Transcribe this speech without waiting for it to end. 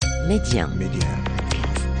Média.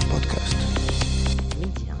 Podcast.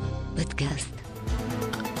 Média. Podcast.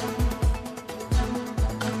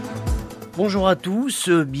 Bonjour à tous,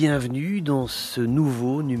 bienvenue dans ce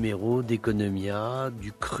nouveau numéro d'Economia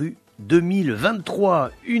du Cru 2023,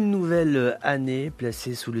 une nouvelle année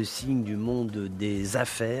placée sous le signe du monde des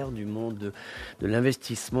affaires, du monde de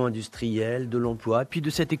l'investissement industriel, de l'emploi, puis de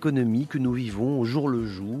cette économie que nous vivons au jour le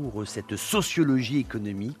jour, cette sociologie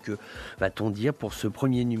économique, va-t-on dire, pour ce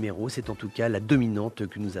premier numéro. C'est en tout cas la dominante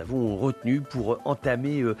que nous avons retenue pour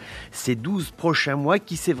entamer ces 12 prochains mois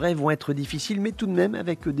qui, c'est vrai, vont être difficiles, mais tout de même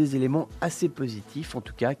avec des éléments assez positifs, en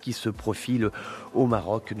tout cas, qui se profilent au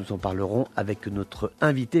Maroc. Nous en parlerons avec notre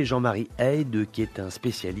invité Jean Marie Heydt, qui est un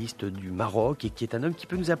spécialiste du Maroc et qui est un homme qui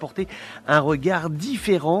peut nous apporter un regard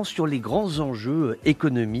différent sur les grands enjeux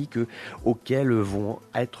économiques auxquels vont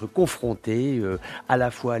être confrontés à la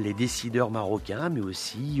fois les décideurs marocains, mais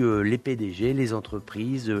aussi les PDG, les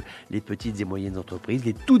entreprises, les petites et moyennes entreprises,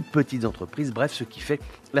 les toutes petites entreprises, bref, ce qui fait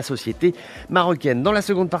la société marocaine. Dans la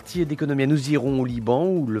seconde partie d'Economia, nous irons au Liban,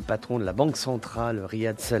 où le patron de la Banque centrale,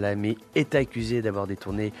 Riyad Salamé, est accusé d'avoir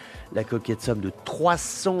détourné la coquette somme de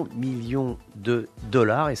 300 millions de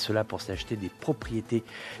dollars, et cela pour s'acheter des propriétés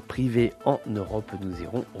privées en Europe. Nous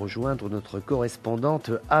irons rejoindre notre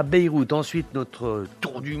correspondante à Beyrouth. Ensuite, notre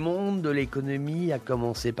tour du monde de l'économie, à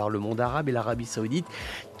commencer par le monde arabe et l'Arabie Saoudite,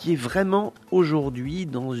 qui est vraiment aujourd'hui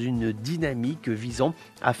dans une dynamique visant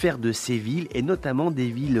à faire de ces villes, et notamment des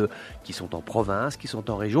villes qui sont en province, qui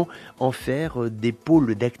sont en région, en faire des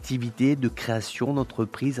pôles d'activité, de création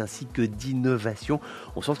d'entreprises ainsi que d'innovation.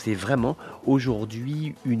 On sent que c'est vraiment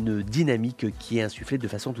aujourd'hui une dynamique qui est insufflée de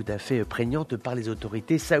façon tout à fait prégnante par les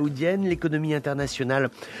autorités saoudiennes. L'économie internationale,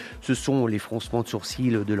 ce sont les froncements de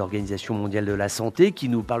sourcils de l'Organisation mondiale de la santé qui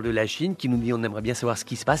nous parle de la Chine, qui nous dit on aimerait bien savoir ce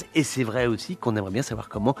qui se passe, et c'est vrai aussi qu'on aimerait bien savoir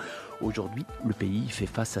comment aujourd'hui le pays fait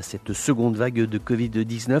face à cette seconde vague de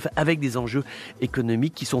Covid-19 avec des enjeux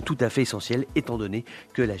économiques qui sont tout à fait essentiels étant donné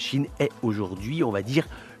que la Chine est aujourd'hui, on va dire,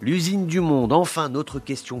 l'usine du monde. Enfin, notre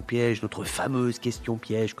question piège, notre fameuse question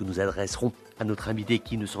piège que nous adresserons à notre invité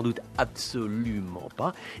qui ne s'en doute absolument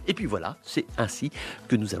pas. Et puis voilà, c'est ainsi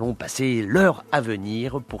que nous allons passer l'heure à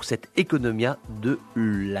venir pour cette Economia de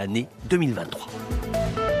l'année 2023.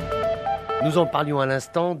 Nous en parlions à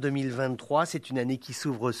l'instant, 2023, c'est une année qui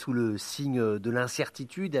s'ouvre sous le signe de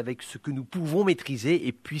l'incertitude avec ce que nous pouvons maîtriser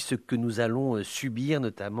et puis ce que nous allons subir,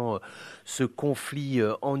 notamment ce conflit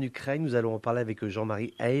en Ukraine. Nous allons en parler avec Jean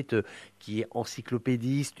Marie Heydt, qui est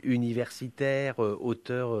encyclopédiste, universitaire,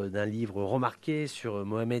 auteur d'un livre remarqué sur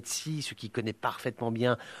Mohamed VI, ce qui connaît parfaitement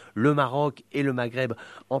bien le Maroc et le Maghreb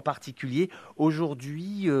en particulier.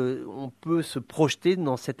 Aujourd'hui, on peut se projeter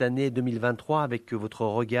dans cette année 2023 avec votre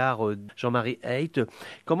regard, Jean Marie Heydt.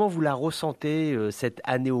 Comment vous la ressentez cette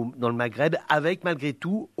année dans le Maghreb, avec malgré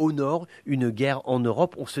tout au nord une guerre en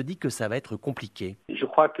Europe? On se dit que ça va être compliqué. Je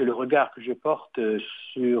crois que le regard que je porte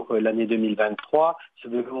sur l'année 2023, c'est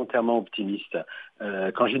volontairement optimiste.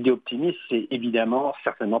 Quand je dis optimiste, c'est évidemment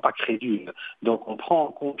certainement pas crédule. Donc on prend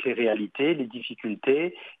en compte les réalités, les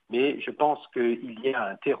difficultés, mais je pense qu'il y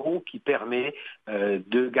a un terreau qui permet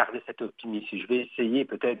de garder cet optimisme. Je vais essayer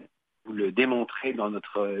peut-être vous le démontrer dans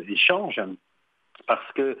notre échange,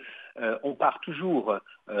 parce que on part toujours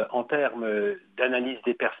en termes d'analyse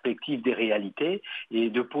des perspectives, des réalités, et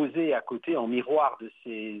de poser à côté, en miroir de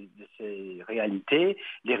ces réalités,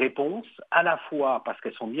 les réponses, à la fois, parce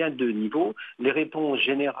qu'elles sont bien de deux niveaux, les réponses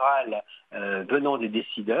générales venant des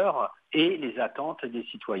décideurs et les attentes des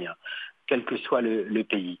citoyens, quel que soit le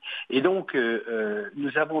pays. Et donc,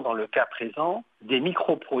 nous avons dans le cas présent des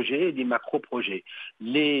micro-projets et des macro-projets.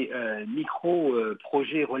 Les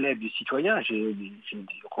micro-projets relèvent du citoyen, je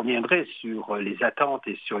reviendrai sur les attentes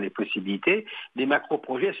et sur les possibilités. Les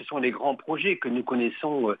macro-projets, ce sont les grands projets que nous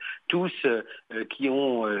connaissons tous, qui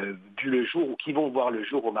ont vu le jour ou qui vont voir le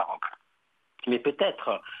jour au Maroc. Mais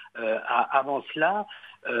peut-être, avant cela,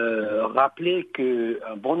 rappeler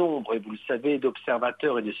qu'un bon nombre, et vous le savez,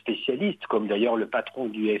 d'observateurs et de spécialistes, comme d'ailleurs le patron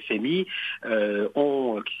du FMI,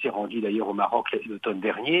 qui s'est rendu d'ailleurs au Maroc l'automne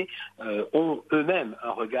dernier, ont eux-mêmes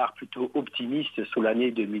un regard plutôt optimiste sur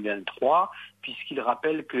l'année 2023, puisqu'ils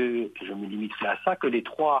rappellent que, je me limiterai à ça, que les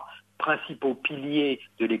trois principaux piliers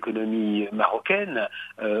de l'économie marocaine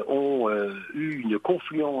ont eu une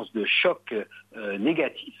confluence de chocs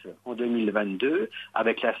négatifs en 2022,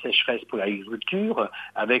 avec la sécheresse pour l'agriculture,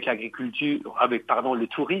 avec le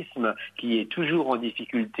tourisme qui est toujours en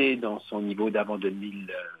difficulté dans son niveau d'avant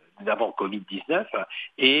Covid-19,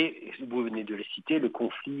 et vous venez de le citer, le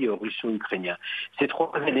conflit russo-ukrainien. Ces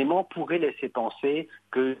trois éléments pourraient laisser penser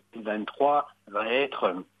que 2023 va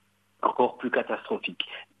être encore plus catastrophique.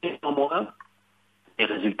 Néanmoins, Les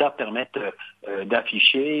résultats permettent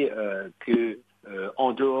d'afficher que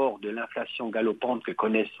en dehors de l'inflation galopante que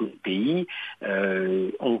connaissent tous les pays,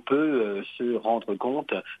 on peut se rendre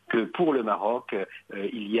compte que pour le Maroc,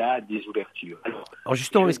 il y a des ouvertures. Alors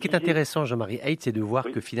justement, ce qui est intéressant, Jean Marie Heydt, c'est de voir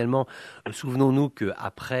que finalement, souvenons-nous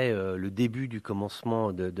qu'après le début du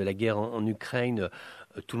commencement de la guerre en Ukraine,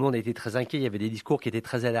 tout le monde a été très inquiet, il y avait des discours qui étaient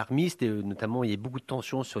très alarmistes, et notamment il y a beaucoup de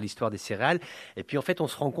tensions sur l'histoire des céréales. Et puis en fait, on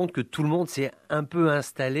se rend compte que tout le monde s'est un peu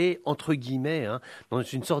installé, entre guillemets, dans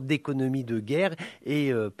une sorte d'économie de guerre.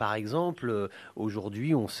 Et par exemple,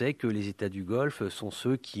 aujourd'hui, on sait que les États du Golfe sont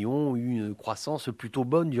ceux qui ont eu une croissance plutôt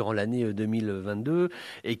bonne durant l'année 2022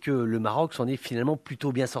 et que le Maroc s'en est finalement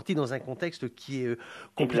plutôt bien sorti dans un contexte qui est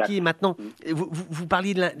compliqué. Exact. Maintenant, vous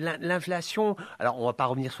parliez de l'inflation. Alors, on ne va pas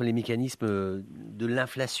revenir sur les mécanismes de l'inflation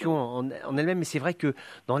en elle-même, mais c'est vrai que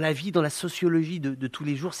dans la vie, dans la sociologie de tous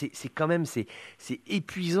les jours, c'est quand même c'est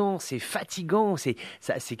épuisant, c'est fatigant, c'est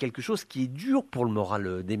quelque chose qui est dur pour le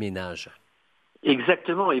moral des ménages.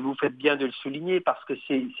 Exactement, et vous faites bien de le souligner parce que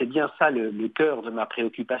c'est bien ça le cœur de ma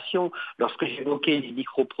préoccupation. Lorsque j'évoquais les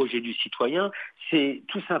micro-projets du citoyen, c'est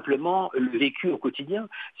tout simplement le vécu au quotidien,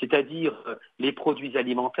 c'est-à-dire les produits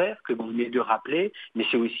alimentaires que vous venez de rappeler, mais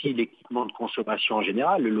c'est aussi l'équipement de consommation en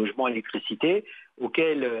général, le logement, l'électricité,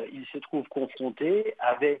 auquel il se trouve confronté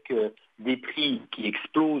avec des prix qui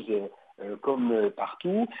explosent comme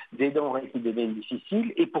partout, des denrées qui deviennent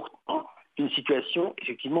difficiles, et pourtant une situation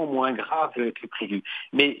effectivement moins grave que prévu.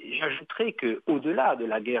 Mais j'ajouterais qu'au-delà de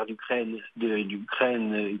la guerre ukrainienne,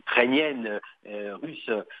 russe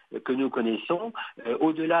que nous connaissons,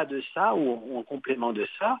 au-delà de ça, ou en complément de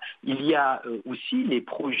ça, il y a aussi les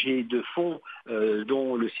projets de fonds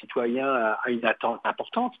dont le citoyen a une attente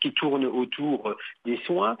importante, qui tournent autour des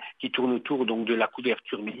soins, qui tournent autour donc de la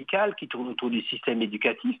couverture médicale, qui tournent autour du système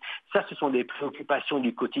éducatif. Ça, ce sont des préoccupations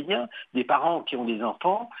du quotidien, des parents qui ont des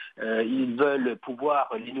enfants, ils veulent pouvoir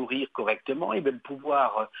les nourrir correctement, ils veulent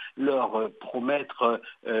pouvoir leur promettre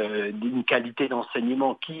une qualité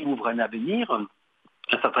d'enseignement qui ouvre un avenir, un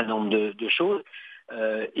certain nombre de choses.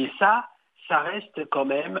 Et ça reste quand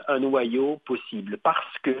même un noyau possible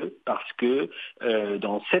parce que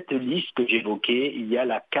dans cette liste que j'évoquais, il y a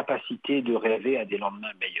la capacité de rêver à des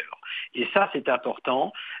lendemains meilleurs. Et ça, c'est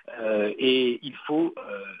important et il faut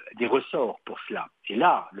des ressorts pour cela. Et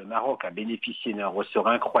là, le Maroc a bénéficié d'un ressort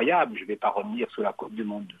incroyable. Je ne vais pas revenir sur la Coupe du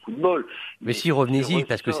Monde de football. Mais si, revenez-y,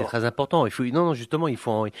 parce que c'est très important. Justement, il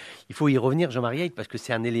faut y revenir, Jean Marie Heydt, parce que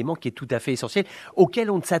c'est un élément qui est tout à fait essentiel, auquel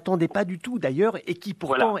on ne s'attendait pas du tout d'ailleurs, et qui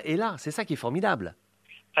pourtant est là. C'est ça qui est formidable.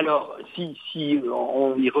 Alors, si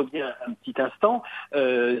on y revient un petit instant,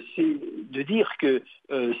 c'est de dire que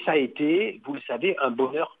ça a été, vous le savez, un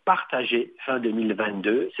bonheur partagé fin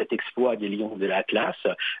 2022, cet exploit des Lions de l'Atlas,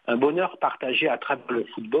 un bonheur partagé à travers le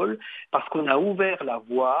football, parce qu'on a ouvert la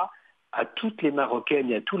voie à toutes les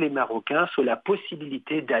Marocaines et à tous les Marocains sur la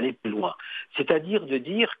possibilité d'aller plus loin. C'est-à-dire de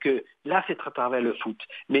dire que là, c'est à travers le foot.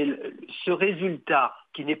 Mais ce résultat,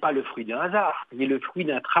 qui n'est pas le fruit d'un hasard, qui est le fruit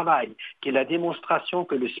d'un travail, qui est la démonstration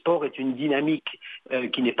que le sport est une dynamique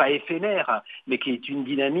qui n'est pas éphémère, mais qui est une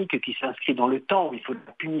dynamique qui s'inscrit dans le temps, il faut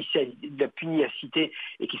de la pugnacité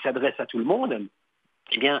et qui s'adresse à tout le monde.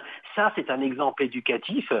 Eh bien, ça, c'est un exemple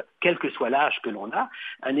éducatif, quel que soit l'âge que l'on a,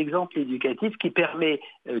 un exemple éducatif qui permet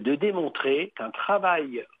de démontrer qu'un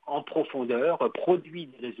travail en profondeur produit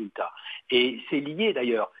des résultats. Et c'est lié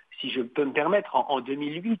d'ailleurs, si je peux me permettre, en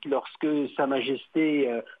 2008, lorsque Sa Majesté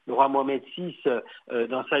le roi Mohamed VI,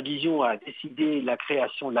 dans sa vision, a décidé la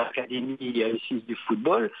création de l'Académie suisse du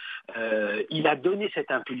football, il a donné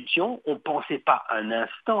cette impulsion. On ne pensait pas un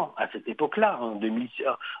instant à cette époque-là, en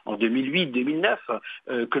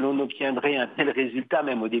 2008-2009, que l'on obtiendrait un tel résultat,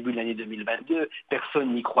 même au début de l'année 2022,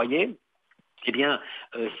 personne n'y croyait. Eh bien,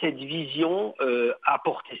 cette vision a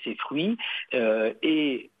porté ses fruits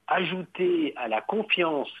et ajouté à la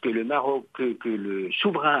confiance que le Maroc, que le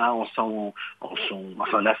souverain a en sa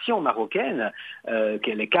nation marocaine,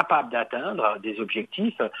 qu'elle est capable d'atteindre des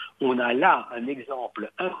objectifs, on a là un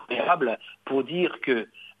exemple incroyable pour dire que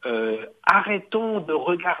arrêtons de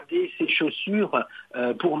regarder ses chaussures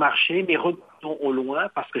pour marcher, mais regardons au loin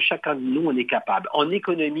parce que chacun de nous en est capable. En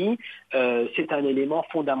économie, c'est un élément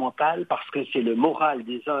fondamental parce que c'est le moral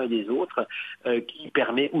des uns et des autres qui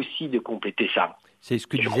permet aussi de compléter ça. C'est ce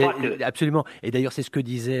que disait, absolument. Et d'ailleurs, c'est ce que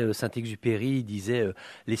disait Saint-Exupéry. Il disait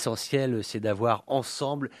l'essentiel, c'est d'avoir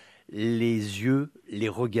ensemble les yeux, les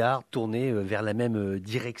regards tournés vers la même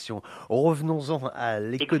direction. Revenons-en à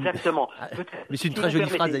l'économie. Exactement. Mais c'est une très jolie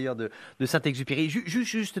phrase d'ailleurs de Saint-Exupéry.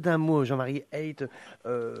 Juste d'un mot, Jean Marie Heydt.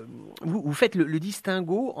 Vous faites le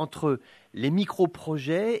distinguo entre les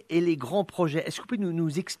micro-projets et les grands projets. Est-ce que vous pouvez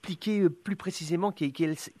nous expliquer plus précisément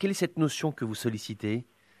quelle est cette notion que vous sollicitez ?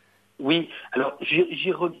 Oui, alors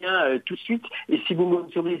j'y reviens tout de suite. Et si vous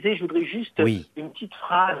m'autorisez, je voudrais juste une petite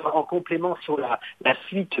phrase en complément sur la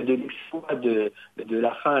suite de l'exploit de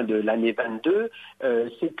la fin de l'année 22.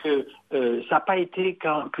 C'est que ça n'a pas été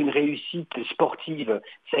qu'une réussite sportive,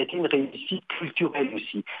 ça a été une réussite culturelle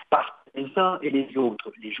aussi. Parce que les uns et les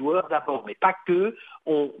autres, les joueurs d'abord, mais pas que,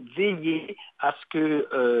 ont veillé à ce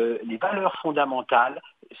que les valeurs fondamentales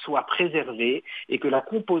soient préservées et que la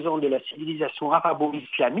composante de la civilisation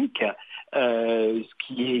arabo-islamique, ce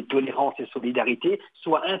qui est tolérance et solidarité,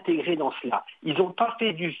 soit intégrée dans cela. Ils n'ont pas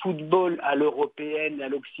fait du football à l'européenne, à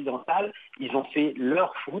l'occidentale, ils ont fait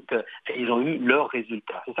leur foot et ils ont eu leurs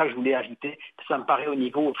résultats. C'est ça que je voulais ajouter, ça me paraît au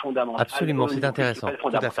niveau fondamental. Absolument, c'est intéressant. Tout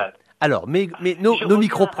à fait. Alors, mais nos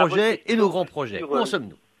micro-projets et nos grands projets, où en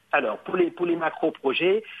sommes-nous ? Alors, pour les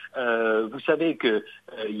macro-projets, vous savez qu'il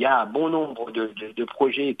y a un bon nombre de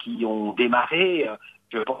projets qui ont démarré.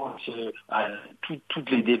 Je pense à tous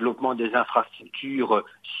les développements des infrastructures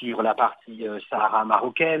sur la partie Sahara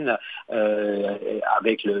marocaine,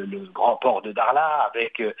 avec le grand port de Darla,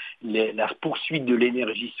 avec la poursuite de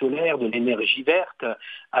l'énergie solaire, de l'énergie verte,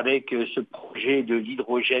 avec ce projet de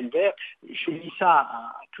l'hydrogène vert. Je lis ça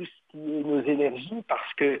à tous nos énergies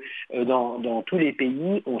parce que dans tous les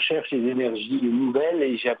pays, on cherche des énergies nouvelles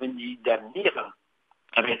et d'avenir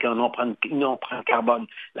avec une empreinte carbone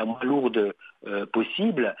la moins lourde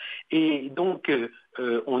possible. Et donc,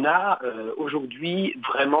 on a aujourd'hui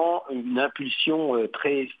vraiment une impulsion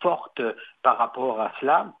très forte par rapport à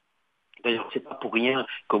cela. D'ailleurs, c'est pas pour rien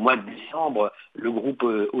qu'au mois de décembre, le groupe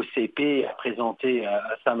OCP a présenté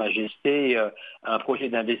à Sa Majesté un projet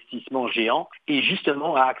d'investissement géant et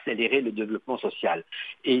justement a accéléré le développement social.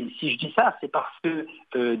 Et si je dis ça, c'est parce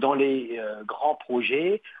que dans les grands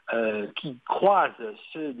projets qui croisent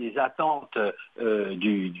ceux des attentes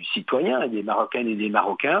du citoyen, des Marocaines et des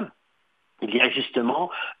Marocains, il y a justement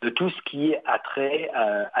tout ce qui est attrait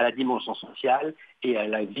à la dimension sociale et à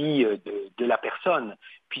la vie de la personne,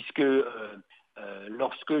 puisque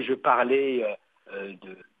lorsque je parlais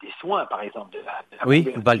des soins, par exemple, de la oui,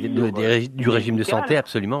 vous parlez du régime de santé,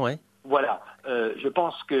 absolument, oui. Voilà, je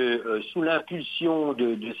pense que sous l'impulsion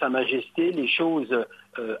de Sa Majesté, les choses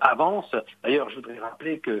avancent. D'ailleurs, je voudrais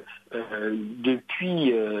rappeler que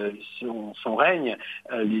depuis son règne,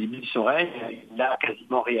 le début de son règne, il a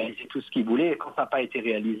quasiment réalisé tout ce qu'il voulait. Et quand ça n'a pas été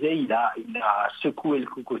réalisé, il a secoué le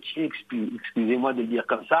cocotier, excusez-moi de le dire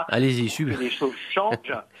comme ça. Allez-y, que les choses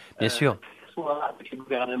changent. Bien sûr. Soit avec le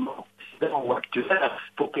gouvernement précédent ou actuel,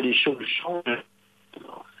 pour que les choses changent.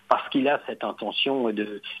 Parce qu'il a cette intention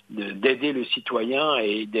d'aider le citoyen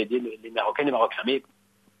et d'aider les Marocains et les Marocains. Mais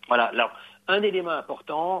voilà, alors, un élément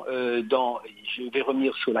important, je vais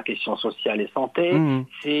revenir sur la question sociale et santé,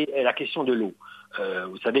 c'est la question de l'eau.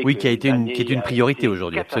 Vous savez qui est une priorité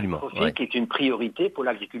aujourd'hui, absolument. Ouais. Qui est une priorité pour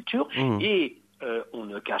l'agriculture. Et on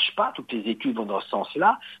ne cache pas, toutes les études vont dans ce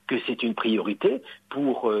sens-là, que c'est une priorité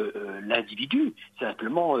pour l'individu,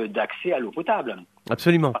 simplement d'accès à l'eau potable.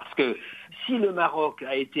 Absolument. Parce que si le Maroc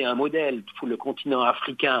a été un modèle pour le continent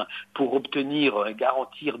africain pour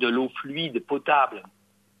garantir de l'eau fluide, potable,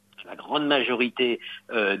 la grande majorité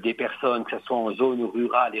des personnes, que ce soit en zone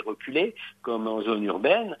rurale et reculée, comme en zone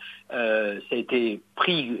urbaine, ça a été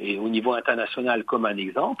pris et au niveau international comme un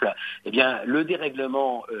exemple. Eh bien, le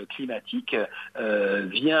dérèglement climatique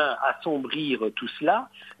vient assombrir tout cela,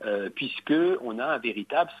 puisque on a un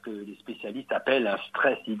véritable, ce que les spécialistes appellent un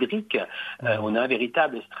stress hydrique. On a un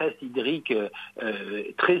véritable stress hydrique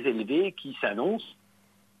très élevé qui s'annonce.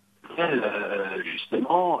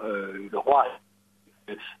 Justement, le roi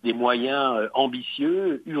des moyens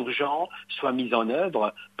ambitieux, urgents, soient mis en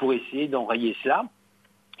œuvre pour essayer d'enrayer cela.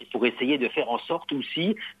 Et pour essayer de faire en sorte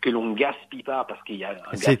aussi que l'on ne gaspille pas, parce qu'il y a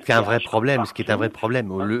c'est un vrai problème, ce qui est un vrai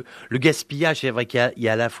problème. Le gaspillage, c'est vrai qu'il y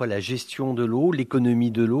a à la fois la gestion de l'eau, l'économie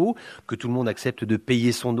de l'eau, que tout le monde accepte de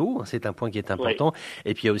payer son eau, c'est un point qui est important. Oui.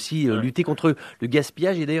 Et puis il y a aussi lutter contre le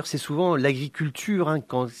gaspillage. Et d'ailleurs, c'est souvent l'agriculture,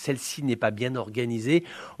 quand celle-ci n'est pas bien organisée,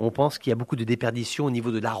 on pense qu'il y a beaucoup de déperditions au niveau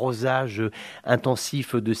de l'arrosage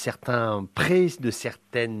intensif de certains prés, de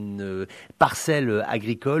certaines parcelles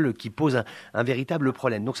agricoles qui posent un véritable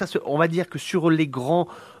problème. Donc ça, on va dire que sur les grands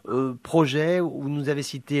projets où vous nous avez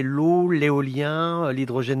cité l'eau, l'éolien,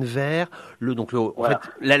 l'hydrogène vert, en fait,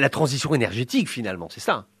 la transition énergétique finalement, c'est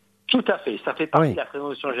ça. Tout à fait, ça fait partie de la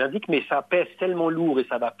prévention génétique, mais ça pèse tellement lourd et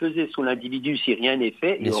ça va peser sur l'individu si rien n'est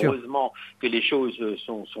fait, et heureusement que les choses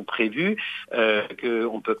sont prévues,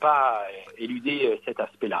 qu'on ne peut pas éluder cet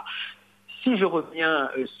aspect-là. Si je reviens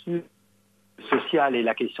sur social et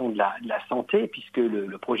la question de la santé, puisque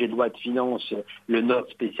le projet de loi de finances le note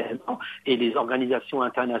spécialement, et les organisations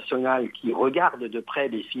internationales qui regardent de près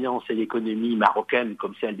les finances et l'économie marocaine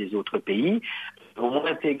comme celle des autres pays, vont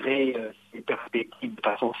intégrer ces perspectives de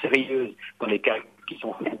façon sérieuse dans les calculs qui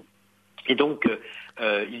sont faits. Et donc,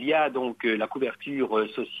 il y a donc la couverture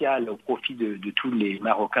sociale au profit de tous les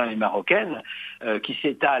Marocains et Marocaines qui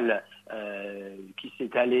s'étale. Qui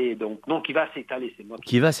va s'étaler, c'est moi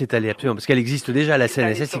qui va s'étaler absolument, parce qu'elle existe déjà, la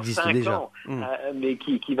CNSS existe déjà. Mais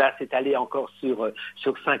qui va s'étaler encore sur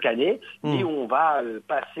 5 années, et où on va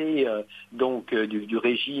passer du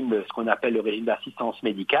régime, ce qu'on appelle le régime d'assistance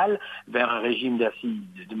médicale, vers un régime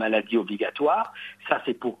de maladie obligatoire. Ça,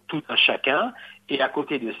 c'est pour tout un chacun. Et à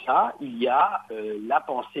côté de ça, il y a la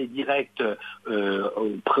pensée directe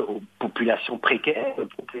aux populations précaires, aux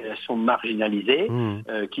populations marginalisées,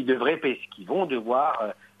 qui vont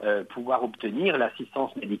devoir pouvoir obtenir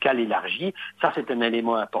l'assistance médicale élargie. Ça, c'est un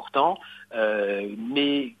élément important,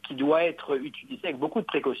 mais qui doit être utilisé avec beaucoup de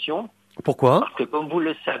précautions. Pourquoi ? Parce que, comme vous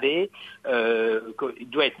le savez, il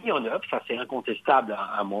doit être mis en œuvre, ça c'est incontestable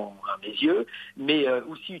à mes yeux, mais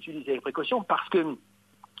aussi utilisé avec précaution parce que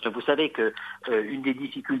vous savez que une des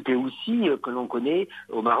difficultés aussi que l'on connaît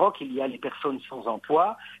au Maroc, il y a les personnes sans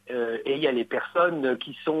emploi et il y a les personnes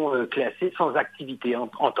qui sont classées sans activité en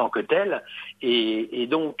tant que telles. Et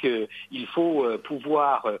donc, il faut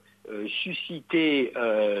pouvoir susciter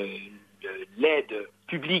l'aide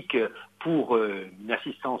publique pour une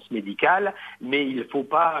assistance médicale, mais il ne faut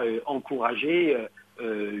pas encourager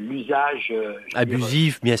l'usage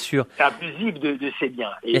abusif, bien sûr, abusif de ces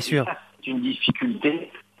biens. Et bien sûr. Ça, c'est une difficulté,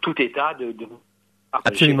 tout état de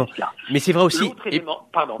absolument. Mais c'est vrai aussi.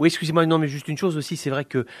 Pardon. Oui, excusez-moi, non, mais juste une chose aussi, c'est vrai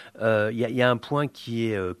que y a un point qui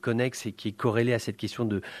est connexe et qui est corrélé à cette question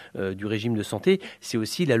du régime de santé, c'est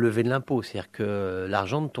aussi la levée de l'impôt. C'est-à-dire que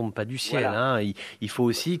l'argent ne tombe pas du ciel. Voilà. Hein. Il faut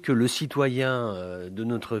aussi que le citoyen de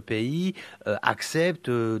notre pays accepte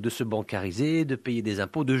de se bancariser, de payer des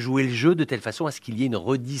impôts, de jouer le jeu de telle façon à ce qu'il y ait une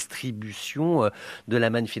redistribution de la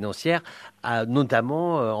manne financière,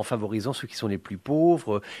 notamment en favorisant ceux qui sont les plus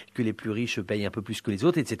pauvres, que les plus riches payent un peu plus que les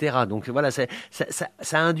autres, etc. Donc voilà,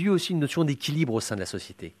 ça induit aussi une notion d'équilibre au sein de la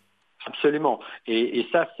société. Absolument. Et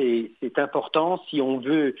ça, c'est important. Si on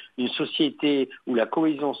veut une société où la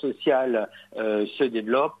cohésion sociale se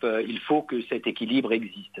développe, il faut que cet équilibre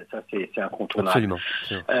existe. Ça, c'est incontournable. Absolument.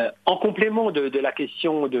 En complément de la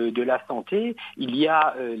question de la santé, il y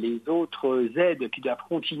a les autres aides qui doivent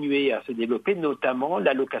continuer à se développer, notamment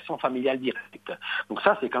l'allocation familiale directe. Donc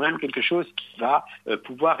ça, c'est quand même quelque chose qui va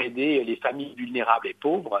pouvoir aider les familles vulnérables et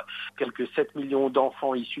pauvres, quelques 7 millions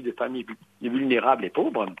d'enfants issus de familles vulnérables et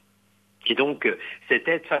pauvres. Et donc, cette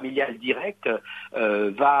aide familiale directe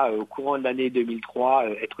va, au courant de l'année 2003,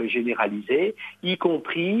 être généralisée, y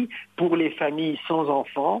compris pour les familles sans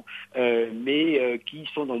enfants, mais qui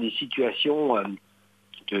sont dans des situations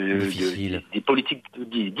des politiques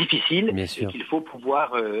difficiles et qu'il faut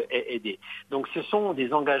pouvoir aider. Donc, ce sont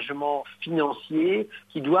des engagements financiers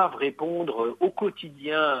qui doivent répondre au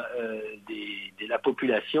quotidien de la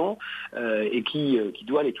population et qui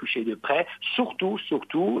doit les toucher de près, surtout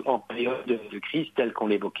en période de crise telle qu'on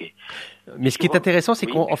l'évoquait. Mais ce qui est intéressant, c'est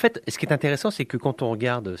c'est que quand on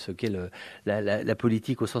regarde ce qu'est la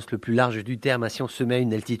politique au sens le plus large du terme, si on se met à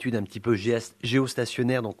une altitude un petit peu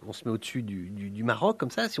géostationnaire, donc on se met au-dessus du Maroc, comme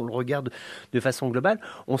ça, si on le regarde de façon globale,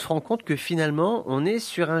 on se rend compte que finalement, on est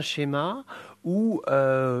sur un schéma où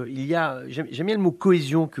il y a, j'aime bien le mot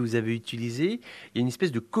cohésion que vous avez utilisé, il y a une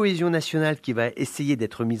espèce de cohésion nationale qui va essayer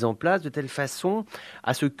d'être mise en place de telle façon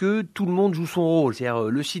à ce que tout le monde joue son rôle. C'est-à-dire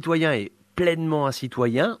le citoyen est pleinement un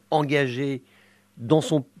citoyen, engagé dans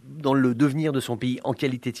le devenir de son pays en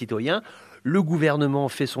qualité de citoyen. Le gouvernement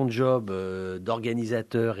fait son job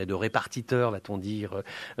d'organisateur et de répartiteur, va-t-on dire,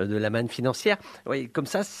 de la manne financière. Oui, comme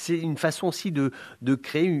ça, c'est une façon aussi de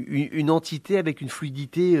créer une entité avec une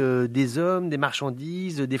fluidité des hommes, des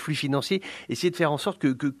marchandises, des flux financiers. Essayer de faire en sorte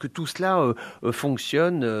que tout cela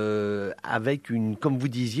fonctionne avec, comme vous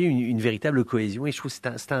disiez, une véritable cohésion. Et je trouve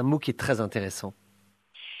que c'est un mot qui est très intéressant.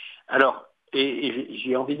 Alors, et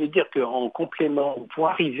j'ai envie de dire qu'en complément, pour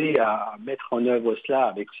arriver à mettre en œuvre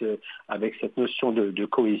cela avec cette notion de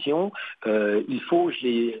cohésion, il faut, je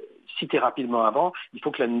l'ai cité rapidement avant, il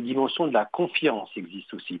faut que la dimension de la confiance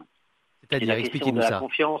existe aussi. C'est-à-dire, expliquez-nous la ça.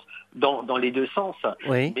 confiance dans les deux sens.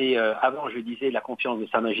 Oui. Mais avant, je disais la confiance de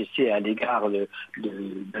Sa Majesté à l'égard de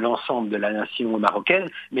l'ensemble de la nation marocaine,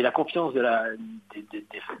 mais la confiance des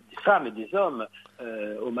femmes et des hommes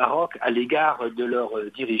au Maroc à l'égard de leurs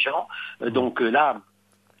dirigeants. Donc là,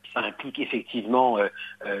 ça implique effectivement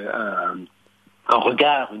un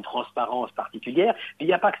regard, une transparence particulière. Mais il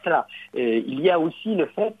n'y a pas que cela. Il y a aussi le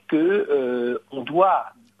fait que on doit,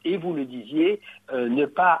 et vous le disiez, ne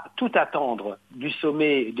pas tout attendre du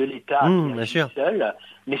sommet de l'État bien sûr. seul,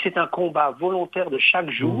 mais c'est un combat volontaire de chaque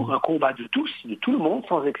jour, un combat de tous, de tout le monde,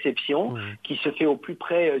 sans exception, qui se fait au plus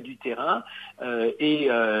près du terrain.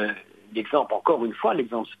 L'exemple, encore une fois,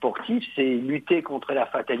 l'exemple sportif, c'est lutter contre la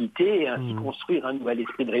fatalité et ainsi construire un nouvel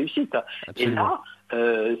esprit de réussite. Absolument. Et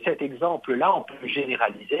là, cet exemple-là, on peut le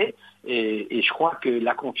généraliser et je crois que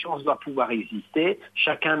la confiance doit pouvoir exister.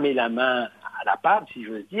 Chacun met la main à la pâte, si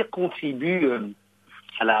j'ose dire, contribue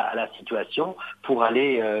à la situation pour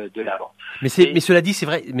aller de l'avant. Mais cela dit, c'est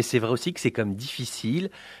vrai aussi que c'est comme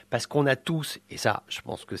difficile parce qu'on a tous, et ça, je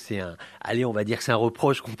pense que on va dire que c'est un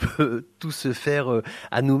reproche qu'on peut tous se faire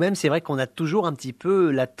à nous-mêmes. C'est vrai qu'on a toujours un petit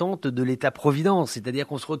peu l'attente de l'État-providence, c'est-à-dire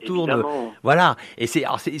qu'on se retourne, évidemment. Voilà. Et c'est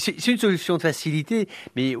une solution de facilité,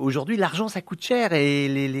 mais aujourd'hui l'argent ça coûte cher et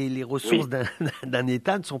les ressources d'un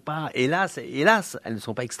État ne sont pas, hélas, elles ne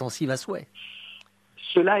sont pas extensives à souhait.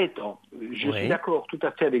 Cela étant, je suis d'accord tout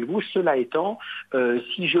à fait avec vous, cela étant,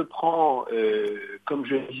 si je prends, comme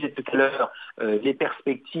je disais tout à l'heure, les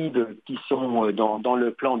perspectives qui sont dans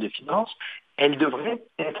le plan de finances, elles devraient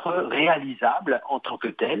être réalisables en tant que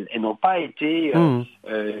telles. Elles n'ont pas été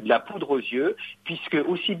de la poudre aux yeux, puisque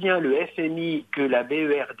aussi bien le FMI que la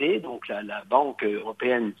BERD, donc la Banque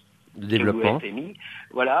européenne de développement, le FMI,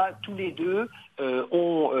 voilà, tous les deux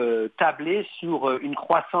ont tablé sur une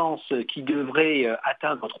croissance qui devrait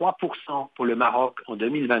atteindre 3% pour le Maroc en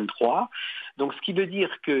 2023. Donc, ce qui veut dire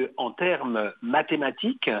qu'en termes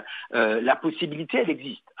mathématiques, la possibilité, elle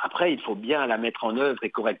existe. Après, il faut bien la mettre en œuvre et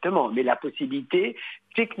correctement, mais la possibilité,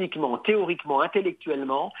 techniquement, théoriquement,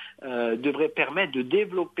 intellectuellement, devrait permettre de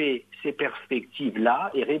développer ces perspectives-là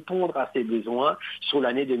et répondre à ces besoins sur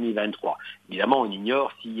l'année 2023. Évidemment, on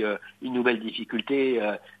ignore si une nouvelle difficulté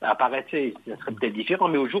apparaissait, ça serait peut-être différent,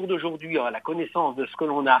 mais au jour d'aujourd'hui, à la connaissance de ce que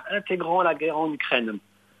l'on a, intégrant la guerre en Ukraine,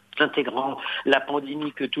 intégrant la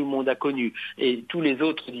pandémie que tout le monde a connue et toutes les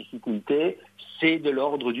autres difficultés, c'est de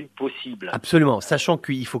l'ordre du possible. Absolument, sachant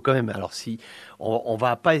qu'il faut quand même, alors si on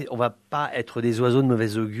va pas être des oiseaux de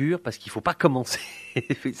mauvais augure parce qu'il faut pas commencer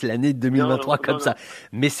l'année 2023 comme ça.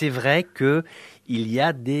 Mais c'est vrai que il y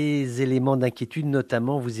a des éléments d'inquiétude,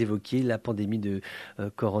 notamment vous évoquiez la pandémie de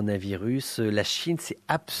coronavirus. La Chine, c'est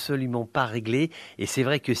absolument pas réglé et c'est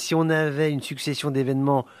vrai que si on avait une succession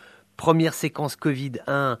d'événements, première séquence Covid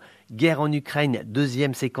 1, guerre en Ukraine,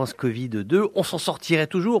 deuxième séquence Covid 2, on s'en sortirait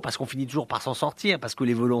toujours parce qu'on finit toujours par s'en sortir parce que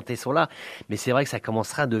les volontés sont là. Mais c'est vrai que ça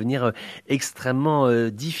commencera à devenir extrêmement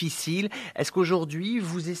difficile. Est-ce qu'aujourd'hui,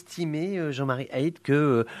 vous estimez, Jean Marie Heydt,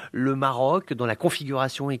 que le Maroc, dans la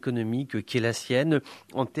configuration économique qui est la sienne,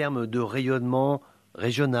 en termes de rayonnement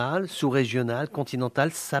régional, sous-régional, continental,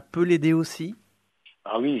 ça peut l'aider aussi ?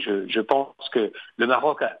 Ah oui, je pense que le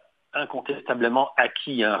Maroc a incontestablement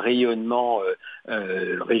acquis un rayonnement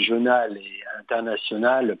régional et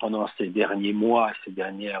international pendant ces derniers mois, ces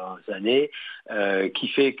dernières années, qui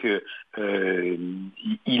fait que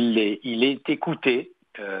il est écouté.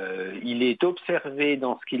 Il est observé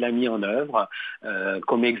dans ce qu'il a mis en œuvre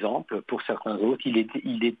comme exemple pour certains autres. Il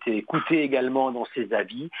est écouté également dans ses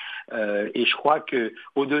avis et je crois que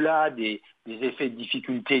au-delà des effets de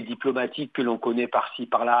difficultés diplomatiques que l'on connaît par-ci,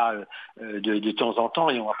 par-là, de temps en temps,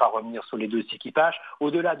 et on ne va pas revenir sur les deux équipages.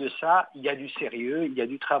 Au-delà de ça, il y a du sérieux, il y a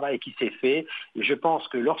du travail qui s'est fait. Et je pense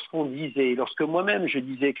que lorsque moi-même je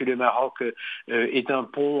disais que le Maroc est un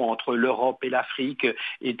pont entre l'Europe et l'Afrique,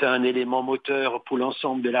 est un élément moteur pour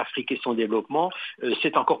l'ensemble de l'Afrique et son développement,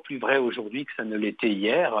 c'est encore plus vrai aujourd'hui que ça ne l'était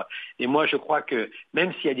hier. Et moi, je crois que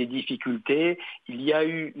même s'il y a des difficultés, il y a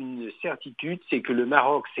eu une certitude, c'est que le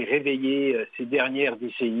Maroc s'est réveillé ces dernières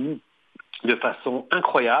décennies de façon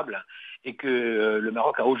incroyable et que le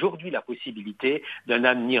Maroc a aujourd'hui la possibilité d'un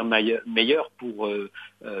avenir meilleur pour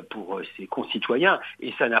ses concitoyens.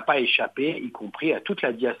 Et ça n'a pas échappé, y compris à toute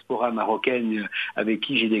la diaspora marocaine avec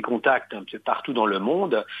qui j'ai des contacts un peu partout dans le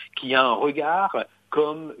monde, qui a un regard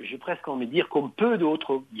comme, j'ai presque envie de dire, comme peu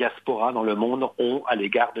d'autres diasporas dans le monde ont à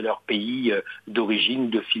l'égard de leur pays d'origine,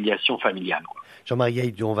 de filiation familiale. Jean Marie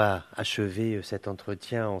Heydt, on va achever cet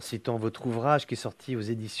entretien en citant votre ouvrage qui est sorti aux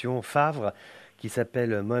éditions Favre, qui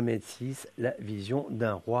s'appelle Mohamed VI, la vision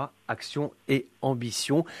d'un roi, action et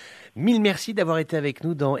ambition. Mille merci d'avoir été avec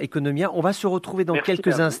nous dans Economia. On va se retrouver dans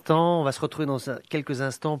quelques instants. On va se retrouver dans quelques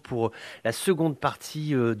instants pour la seconde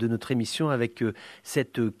partie de notre émission avec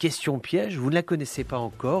cette question piège. Vous ne la connaissez pas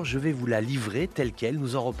encore. Je vais vous la livrer telle quelle.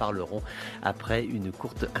 Nous en reparlerons après une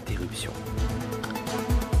courte interruption.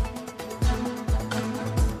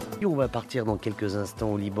 On va partir dans quelques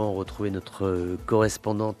instants au Liban, retrouver notre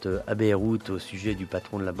correspondante à Beyrouth au sujet du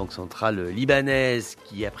patron de la banque centrale libanaise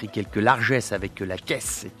qui a pris quelques largesses avec la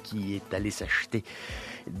caisse, qui est allé s'acheter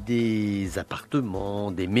des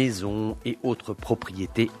appartements, des maisons et autres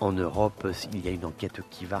propriétés en Europe. Il y a une enquête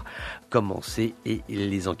qui va commencer et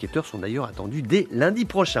les enquêteurs sont d'ailleurs attendus dès lundi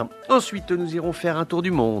prochain. Ensuite, nous irons faire un tour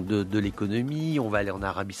du monde de l'économie. On va aller en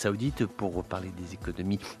Arabie Saoudite pour parler des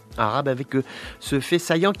économies arabes avec ce fait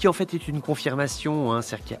saillant qui en fait est une confirmation.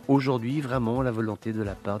 C'est-à-dire qu'il y a aujourd'hui vraiment la volonté de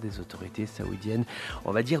la part des autorités saoudiennes,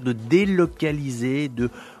 on va dire, de délocaliser,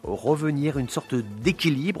 de revenir une sorte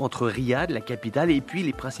d'équilibre entre Riyad, la capitale, et puis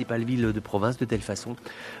les principales villes de province, de telle façon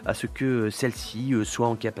à ce que celles-ci soient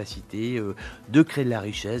en capacité de créer de la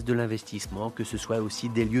richesse, de l'investissement, que ce soit aussi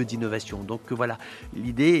des lieux d'innovation. Donc voilà,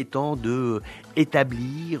 l'idée étant de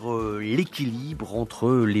établir l'équilibre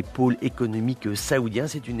entre les pôles économiques saoudiens.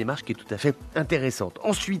 C'est une démarche qui est tout à fait intéressante.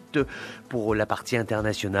 Ensuite, pour la partie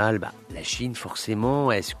internationale, la Chine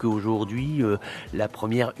forcément, est-ce qu'aujourd'hui la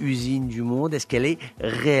première usine du monde, est-ce qu'elle est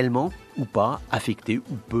réellement ou pas affectée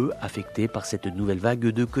ou peu affectée par cette nouvelle vague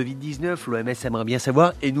de Covid-19? L'OMS aimerait bien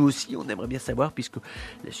savoir, et nous aussi on aimerait bien savoir, puisque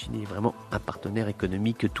la Chine est vraiment un partenaire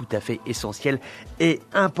économique tout à fait essentiel et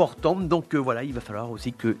important. Donc voilà, il va falloir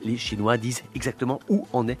aussi que les Chinois disent exactement où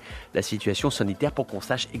en est la situation sanitaire pour qu'on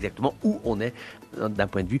sache exactement où on est d'un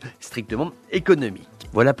point de vue strictement économique.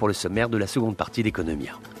 Voilà pour le sommaire de la seconde partie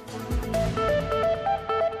d'Economia.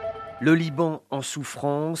 Le Liban en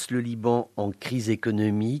souffrance, le Liban en crise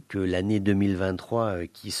économique, l'année 2023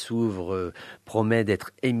 qui s'ouvre promet d'être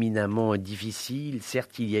éminemment difficile.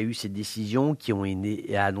 Certes, il y a eu ces décisions qui ont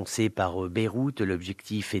été annoncées par Beyrouth,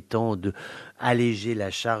 l'objectif étant de alléger la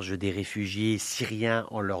charge des réfugiés syriens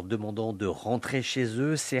en leur demandant de rentrer chez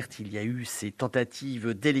eux. Certes, il y a eu ces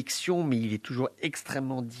tentatives d'élection, mais il est toujours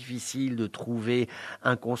extrêmement difficile de trouver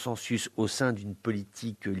un consensus au sein d'une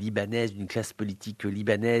politique libanaise, d'une classe politique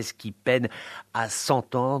libanaise qui peine à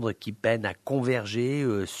s'entendre, qui peine à converger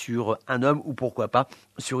sur un homme ou pourquoi pas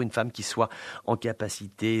sur une femme qui soit en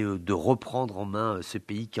capacité de reprendre en main ce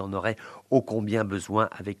pays qui en aurait ô combien besoin,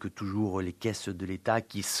 avec toujours les caisses de l'État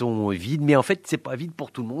qui sont vides. Mais en fait, c'est pas vide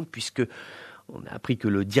pour tout le monde, puisque on a appris que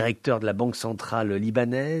le directeur de la banque centrale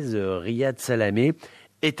libanaise, Riyad Salamé,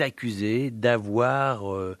 est accusé d'avoir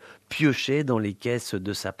pioché dans les caisses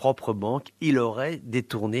de sa propre banque. Il aurait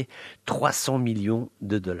détourné 300 millions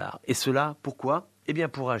de dollars. Et cela, pourquoi ? Eh bien,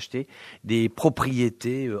 pour acheter des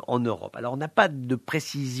propriétés en Europe. Alors, on n'a pas de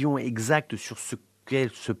précision exacte sur ce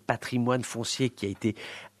qu'est ce patrimoine foncier qui a été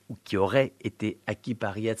ou qui aurait été acquis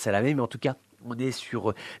par Riyad Salamé, mais en tout cas, on est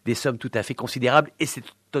sur des sommes tout à fait considérables et c'est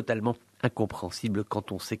totalement incompréhensible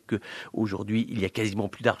quand on sait qu'aujourd'hui, il y a quasiment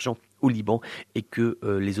plus d'argent au Liban et que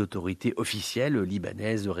les autorités officielles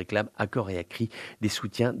libanaises réclament à corps et à cri des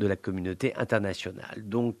soutiens de la communauté internationale.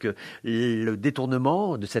 Donc, le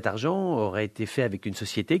détournement de cet argent aurait été fait avec une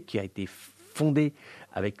société qui a été fondée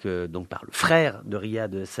avec donc par le frère de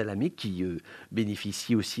Riyad Salamé qui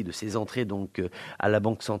bénéficie aussi de ses entrées donc à la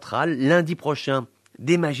Banque centrale. Lundi prochain,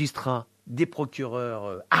 des magistrats, des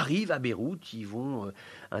procureurs arrivent à Beyrouth. Ils vont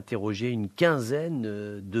interroger une quinzaine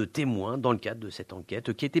de témoins dans le cadre de cette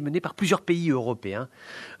enquête qui a été menée par plusieurs pays européens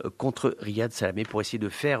contre Riyad Salamé pour essayer de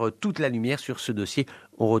faire toute la lumière sur ce dossier.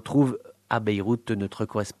 On retrouve à Beyrouth notre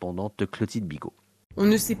correspondante Clotilde Bigot. On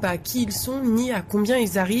ne sait pas qui ils sont ni à combien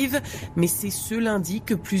ils arrivent, mais c'est ce lundi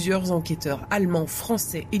que plusieurs enquêteurs allemands,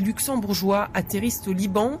 français et luxembourgeois atterrissent au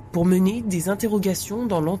Liban pour mener des interrogations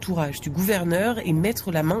dans l'entourage du gouverneur et mettre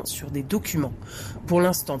la main sur des documents. Pour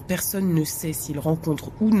l'instant, personne ne sait s'ils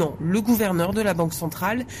rencontrent ou non le gouverneur de la Banque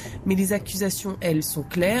centrale, mais les accusations, elles, sont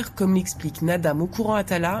claires, comme l'explique Nada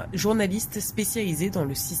Moukourand-Attala, journaliste spécialisée dans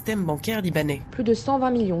le système bancaire libanais. Plus de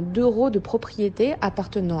 120 millions d'euros de propriétés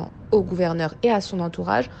appartenant au gouverneur et à son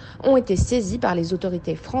entourage ont été saisis par les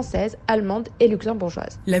autorités françaises, allemandes et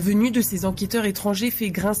luxembourgeoises. La venue de ces enquêteurs étrangers fait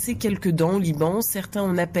grincer quelques dents au Liban. Certains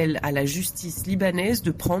en appellent à la justice libanaise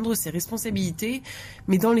de prendre ses responsabilités,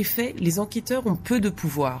 mais dans les faits, les enquêteurs ont peu de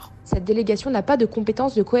pouvoir. Cette délégation n'a pas de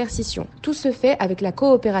compétence de coercition. Tout se fait avec la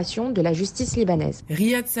coopération de la justice libanaise.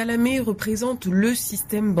 Riyad Salamé représente le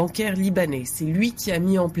système bancaire libanais. C'est lui qui a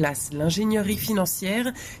mis en place l'ingénierie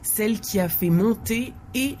financière, celle qui a fait monter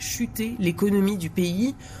et chuter l'économie du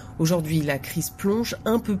pays. Aujourd'hui, la crise plonge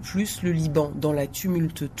un peu plus le Liban dans la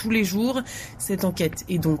tumulte tous les jours. Cette enquête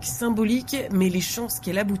est donc symbolique, mais les chances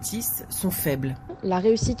qu'elle aboutisse sont faibles. La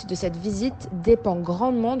réussite de cette visite dépend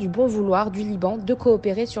grandement du bon vouloir du Liban de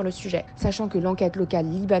coopérer sur le sujet, sachant que l'enquête locale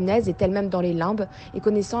libanaise est elle-même dans les limbes et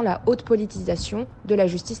connaissant la haute politisation de la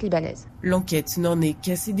justice libanaise. L'enquête n'en est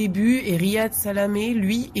qu'à ses débuts et Riyad Salamé,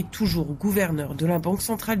 lui, est toujours gouverneur de la Banque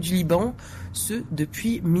centrale du Liban, ce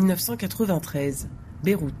depuis 1993.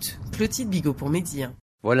 Beyrouth, Clotilde Bigot pour Midi 1.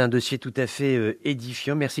 Voilà un dossier tout à fait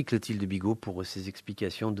édifiant. Merci Clotilde Bigot pour ces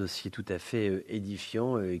explications. Dossier tout à fait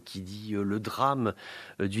édifiant qui dit le drame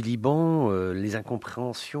du Liban, les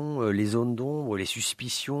incompréhensions, les zones d'ombre, les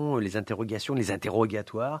suspicions, les interrogations, les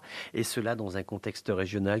interrogatoires. Et cela dans un contexte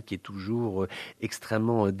régional qui est toujours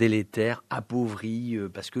extrêmement délétère, appauvri,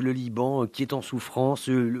 parce que le Liban qui est en souffrance,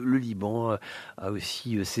 le Liban a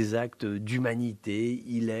aussi ses actes d'humanité.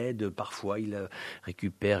 Il aide parfois, il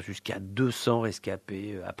récupère jusqu'à 200 rescapés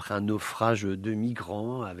après un naufrage de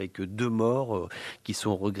migrants avec 2 morts qui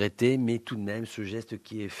sont regrettés, mais tout de même ce geste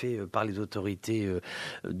qui est fait par les autorités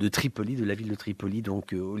de Tripoli, de la ville de Tripoli,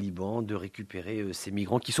 donc au Liban, de récupérer ces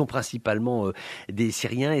migrants qui sont principalement des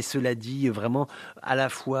Syriens. Et cela dit vraiment à la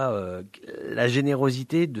fois la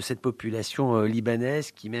générosité de cette population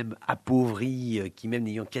libanaise qui même appauvrie, qui même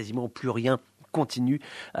n'ayant quasiment plus rien, continue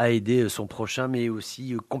à aider son prochain, mais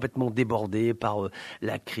aussi complètement débordé par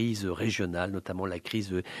la crise régionale, notamment la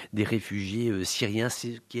crise des réfugiés syriens,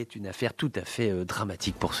 qui est une affaire tout à fait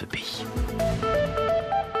dramatique pour ce pays.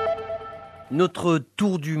 Notre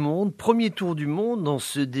tour du monde, premier tour du monde dans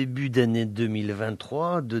ce début d'année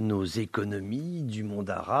 2023 de nos économies, du monde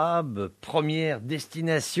arabe, première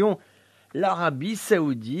destination, l'Arabie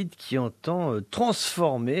Saoudite qui entend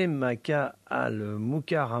transformer Makkah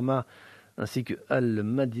al-Mukarrama ainsi que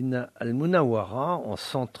Al-Madina Al-Munawwara en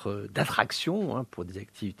centre d'attraction pour des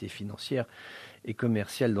activités financières et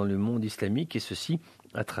commerciales dans le monde islamique, et ceci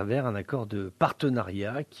à travers un accord de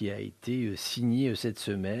partenariat qui a été signé cette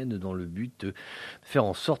semaine dans le but de faire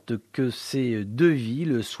en sorte que ces 2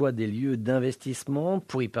 villes soient des lieux d'investissement.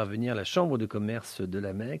 Pour y parvenir, la Chambre de commerce de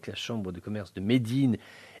la Mecque, la Chambre de commerce de Médine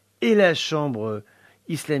et la Chambre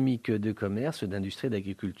islamique de commerce, d'industrie et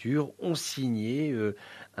d'agriculture ont signé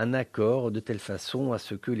un accord de telle façon à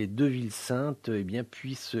ce que les 2 villes saintes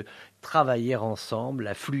puissent travailler ensemble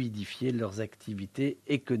à fluidifier leurs activités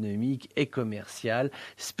économiques et commerciales,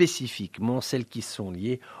 spécifiquement celles qui sont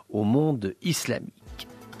liées au monde islamique.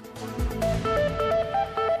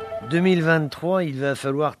 2023, il va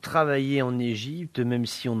falloir travailler en Égypte, même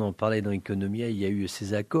si on en parlait dans Economia, il y a eu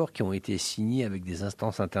ces accords qui ont été signés avec des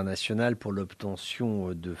instances internationales pour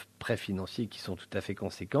l'obtention de prêts financiers qui sont tout à fait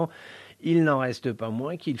conséquents. Il n'en reste pas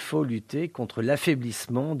moins qu'il faut lutter contre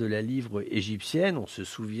l'affaiblissement de la livre égyptienne. On se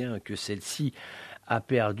souvient que celle-ci a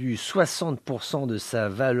perdu 60% de sa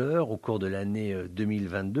valeur au cours de l'année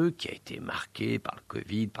 2022, qui a été marquée par le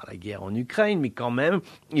Covid, par la guerre en Ukraine, mais quand même,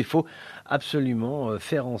 il faut absolument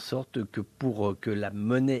faire en sorte que pour que la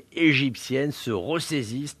monnaie égyptienne se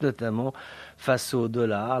ressaisisse, notamment face au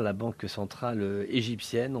dollar, la Banque centrale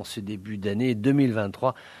égyptienne, en ce début d'année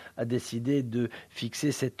 2023, a décidé de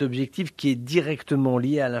fixer cet objectif qui est directement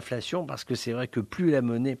lié à l'inflation, parce que c'est vrai que plus la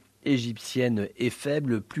monnaie égyptienne est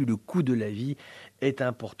faible, plus le coût de la vie est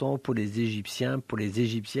important pour les Égyptiens, pour les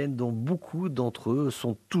Égyptiennes, dont beaucoup d'entre eux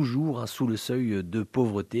sont toujours sous le seuil de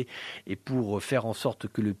pauvreté. Et pour faire en sorte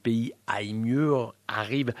que le pays aille mieux,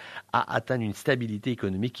 arrive à atteindre une stabilité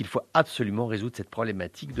économique, il faut absolument résoudre cette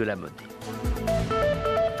problématique de la monnaie.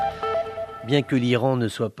 Bien que l'Iran ne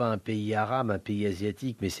soit pas un pays arabe, un pays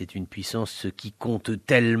asiatique, mais c'est une puissance qui compte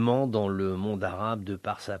tellement dans le monde arabe de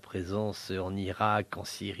par sa présence en Irak, en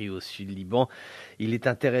Syrie, au sud Liban. Il est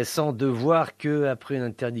intéressant de voir qu'après une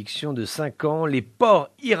interdiction de 5 ans, les ports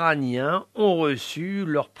iraniens ont reçu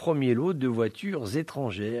leur premier lot de voitures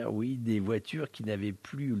étrangères. Oui, des voitures qui n'avaient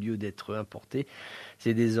plus lieu d'être importées.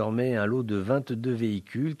 C'est désormais un lot de 22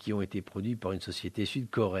 véhicules qui ont été produits par une société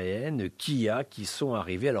sud-coréenne, Kia, qui sont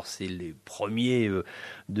arrivés. Alors c'est les premiers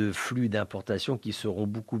de flux d'importation qui seront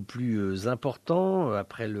beaucoup plus importants.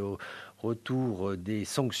 Après le retour des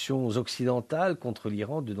sanctions occidentales contre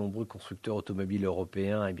l'Iran, de nombreux constructeurs automobiles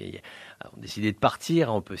européens ont décidé de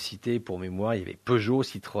partir. On peut citer pour mémoire, il y avait Peugeot,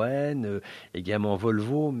 Citroën, également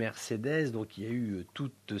Volvo, Mercedes. Donc il y a eu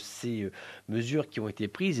toutes ces mesures qui ont été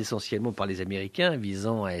prises essentiellement par les Américains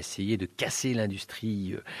visant à essayer de casser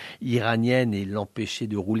l'industrie iranienne et l'empêcher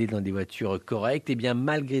de rouler dans des voitures correctes. Et bien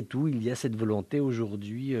malgré tout, il y a cette volonté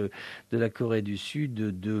aujourd'hui de la Corée du Sud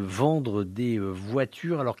de vendre des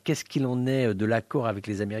voitures. Alors qu'est-ce qu'il en est de l'accord avec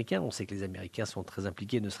les Américains? On sait que les Américains sont très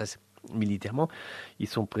impliqués, ne serait-ce militairement. Ils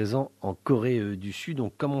sont présents en Corée du Sud.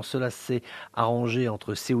 Donc comment cela s'est arrangé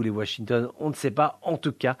entre Séoul et Washington, on ne sait pas. En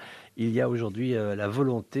tout cas, il y a aujourd'hui la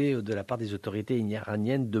volonté de la part des autorités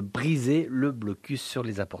iraniennes de briser le blocus sur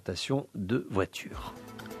les importations de voitures.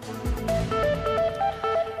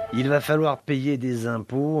 Il va falloir payer des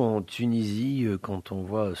impôts en Tunisie quand on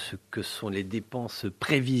voit ce que sont les dépenses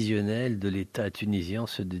prévisionnelles de l'État tunisien,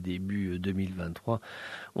 ceux de début 2023.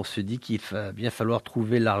 On se dit qu'il va bien falloir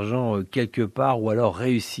trouver l'argent quelque part ou alors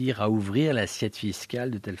réussir à ouvrir l'assiette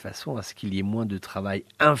fiscale de telle façon à ce qu'il y ait moins de travail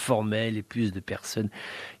informel et plus de personnes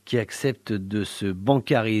qui acceptent de se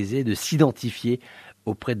bancariser, de s'identifier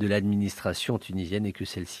auprès de l'administration tunisienne et que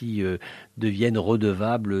celle-ci devienne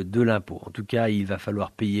redevable de l'impôt. En tout cas, il va falloir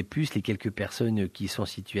payer plus. Les quelques personnes qui sont en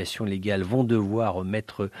situation légale vont devoir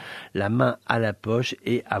mettre la main à la poche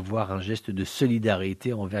et avoir un geste de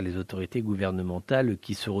solidarité envers les autorités gouvernementales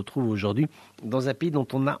qui se retrouvent aujourd'hui dans un pays dont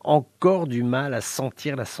on a encore du mal à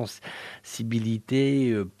sentir la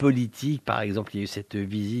sensibilité politique. Par exemple, il y a eu cette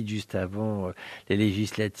visite juste avant les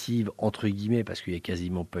législatives, entre guillemets, parce qu'il n'y a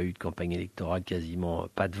quasiment pas eu de campagne électorale, quasiment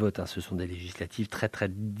pas de vote, ce sont des législatives très très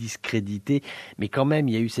discréditées, mais quand même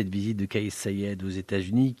il y a eu cette visite de Kais Saied aux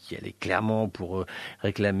États-Unis qui allait clairement pour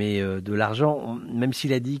réclamer de l'argent, même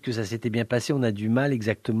s'il a dit que ça s'était bien passé. On a du mal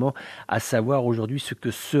exactement à savoir aujourd'hui ce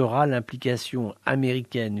que sera l'implication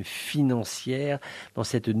américaine financière dans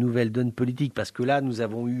cette nouvelle donne politique, parce que là nous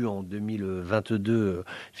avons eu en 2022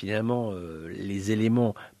 finalement les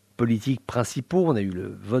éléments politiques principaux. On a eu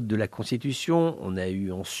le vote de la Constitution, on a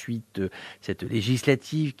eu ensuite cette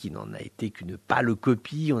législative qui n'en a été qu'une pâle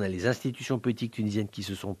copie, on a les institutions politiques tunisiennes qui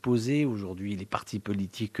se sont posées, aujourd'hui les partis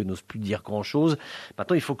politiques n'osent plus dire grand-chose.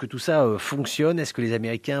 Maintenant, il faut que tout ça fonctionne. Est-ce que les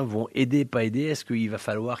Américains vont aider, pas aider? Est-ce qu'il va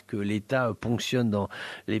falloir que l'État ponctionne dans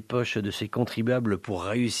les poches de ses contribuables pour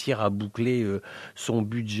réussir à boucler son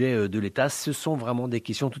budget de l'État? Ce sont vraiment des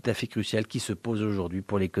questions tout à fait cruciales qui se posent aujourd'hui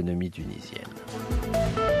pour l'économie tunisienne.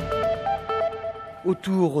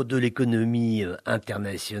 Autour de l'économie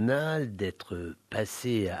internationale, d'être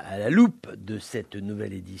passé à la loupe de cette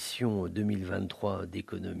nouvelle édition 2023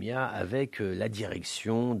 d'Economia avec la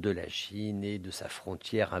direction de la Chine et de sa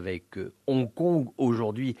frontière avec Hong Kong,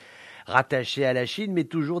 aujourd'hui rattachée à la Chine, mais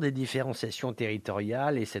toujours des différenciations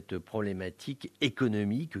territoriales et cette problématique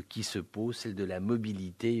économique qui se pose, celle de la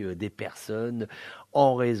mobilité des personnes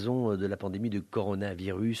en raison de la pandémie de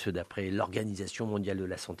coronavirus, d'après l'Organisation mondiale de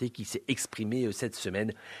la santé qui s'est exprimée cette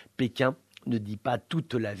semaine. Pékin ne dit pas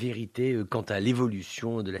toute la vérité quant à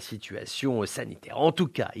l'évolution de la situation sanitaire. En tout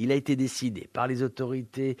cas, il a été décidé par les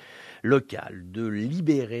autorités locales de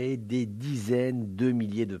libérer des dizaines de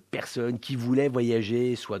milliers de personnes qui voulaient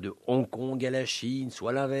voyager soit de Hong Kong à la Chine,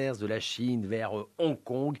 soit l'inverse, de la Chine vers Hong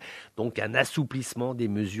Kong. Donc un assouplissement des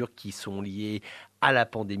mesures qui sont liées à la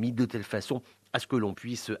pandémie de telle façon à ce que l'on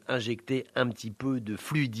puisse injecter un petit peu de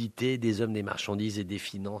fluidité des hommes, des marchandises et des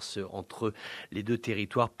finances entre les deux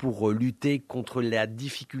territoires pour lutter contre la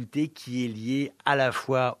difficulté qui est liée à la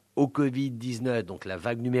fois au Covid-19, donc la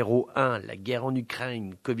vague numéro 1, la guerre en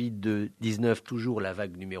Ukraine, Covid-19, toujours la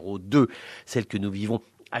vague numéro 2, celle que nous vivons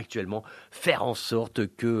actuellement, faire en sorte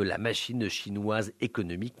que la machine chinoise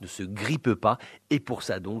économique ne se grippe pas, et pour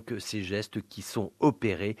ça donc ces gestes qui sont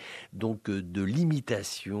opérés donc de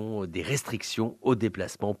limitation des restrictions aux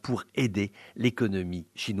déplacements pour aider l'économie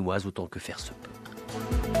chinoise autant que faire se peut.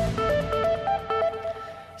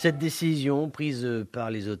 Cette décision prise par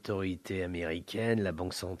les autorités américaines, la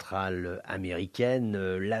Banque centrale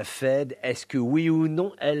américaine, la Fed, est-ce que oui ou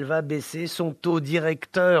non, elle va baisser son taux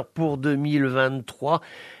directeur pour 2023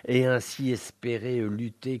 et ainsi espérer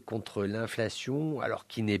lutter contre l'inflation, alors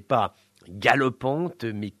qui n'est pas galopante,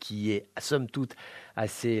 mais qui est somme toute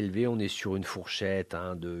assez élevée. On est sur une fourchette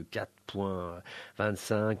de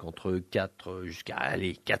 4,25 entre 4 jusqu'à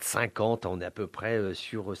 4,50. On est à peu près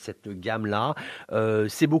sur cette gamme-là.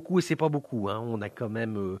 C'est beaucoup et c'est pas beaucoup. On a quand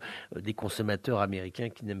même des consommateurs américains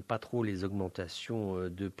qui n'aiment pas trop les augmentations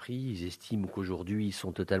de prix. Ils estiment qu'aujourd'hui, ils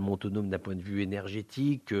sont totalement autonomes d'un point de vue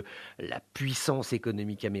énergétique. Que la puissance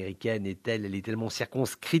économique américaine est tellement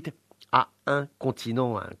circonscrite à un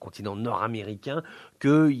continent nord-américain,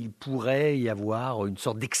 qu'il pourrait y avoir une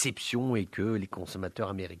sorte d'exception et que les consommateurs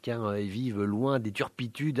américains vivent loin des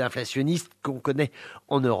turpitudes inflationnistes qu'on connaît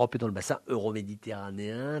en Europe et dans le bassin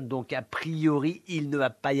euro-méditerranéen. Donc a priori, il ne va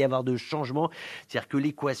pas y avoir de changement. C'est-à-dire que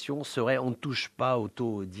l'équation serait on ne touche pas au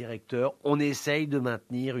taux directeur, on essaye de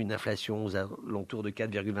maintenir une inflation aux alentours de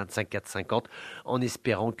 4,25-4,50 en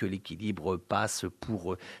espérant que l'équilibre passe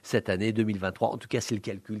pour cette année 2023. En tout cas, c'est le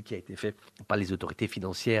calcul qui a été fait par les autorités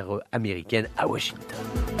financières américaines à Washington.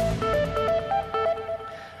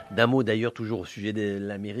 D'un mot d'ailleurs, toujours au sujet de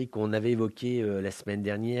l'Amérique, on avait évoqué la semaine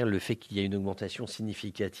dernière le fait qu'il y a une augmentation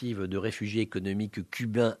significative de réfugiés économiques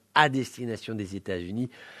cubains à destination des États-Unis.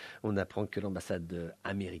 On apprend que l'ambassade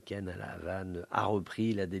américaine à La Havane a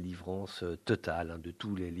repris la délivrance totale de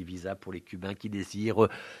tous les visas pour les Cubains qui désirent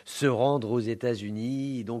se rendre aux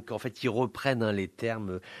États-Unis. Donc en fait, ils reprennent les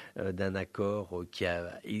termes d'un accord qui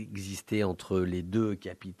a existé entre les deux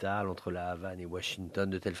capitales, entre La Havane et Washington,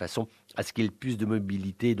 de telle façon à ce qu'il y ait plus de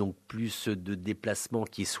mobilité, donc plus de déplacements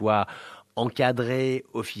qui soient encadrés,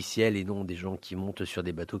 officiels, et non des gens qui montent sur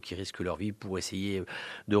des bateaux qui risquent leur vie pour essayer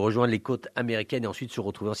de rejoindre les côtes américaines et ensuite se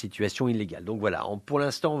retrouver en situation illégale. Donc voilà, pour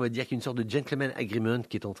l'instant, on va dire qu'il y a une sorte de gentleman agreement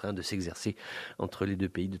qui est en train de s'exercer entre les deux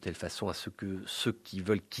pays de telle façon à ce que ceux qui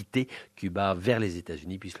veulent quitter Cuba vers les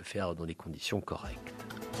États-Unis puissent le faire dans des conditions correctes.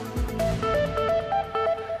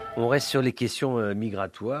 On reste sur les questions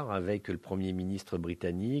migratoires avec le Premier ministre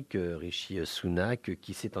britannique, Rishi Sunak,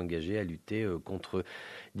 qui s'est engagé à lutter contre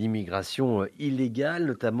l'immigration illégale,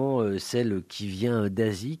 notamment celle qui vient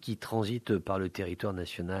d'Asie, qui transite par le territoire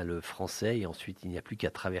national français. Et ensuite, il n'y a plus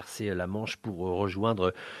qu'à traverser la Manche pour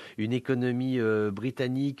rejoindre une économie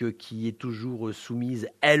britannique qui est toujours soumise,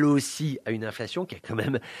 elle aussi, à une inflation qui a quand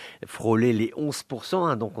même frôlé les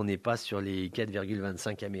 11%. Donc, on n'est pas sur les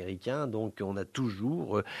 4,25 américains. Donc, on a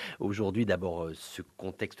toujours... aujourd'hui, d'abord, ce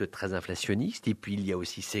contexte très inflationniste, et puis il y a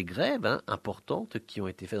aussi ces grèves importantes qui ont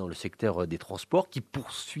été faites dans le secteur des transports, qui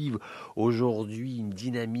poursuivent aujourd'hui une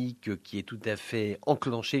dynamique qui est tout à fait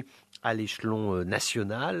enclenchée à l'échelon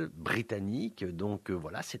national, britannique. Donc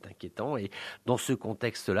voilà, c'est inquiétant. Et dans ce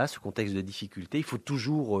contexte-là, ce contexte de difficulté, il faut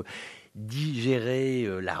toujours digérer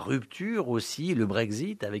la rupture aussi, le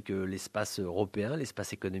Brexit avec l'espace européen,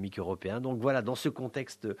 l'espace économique européen. Donc voilà, dans ce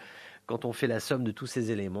contexte, quand on fait la somme de tous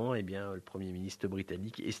ces éléments, eh bien, le Premier ministre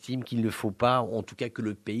britannique estime qu'il ne faut pas, en tout cas que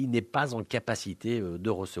le pays n'est pas en capacité de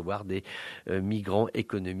recevoir des migrants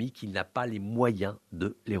économiques, qu'il n'a pas les moyens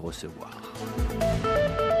de les recevoir.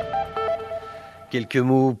 Quelques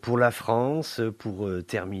mots pour la France, pour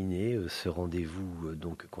terminer ce rendez-vous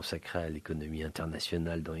donc consacré à l'économie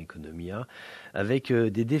internationale dans Economia, avec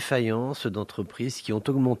des défaillances d'entreprises qui ont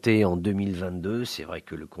augmenté en 2022. C'est vrai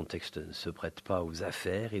que le contexte ne se prête pas aux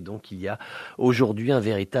affaires et donc il y a aujourd'hui un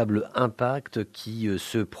véritable impact qui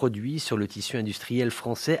se produit sur le tissu industriel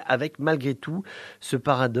français avec malgré tout ce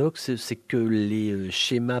paradoxe, c'est que les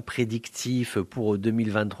schémas prédictifs pour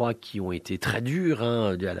 2023 qui ont été très durs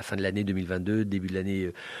à la fin de l'année 2022, début de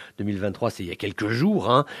l'année 2023, c'est il y a quelques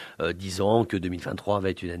jours, disant que 2023 va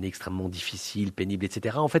être une année extrêmement difficile, pénible,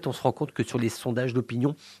 etc. En fait, on se rend compte que sur les sondages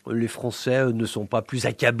d'opinion, les Français ne sont pas plus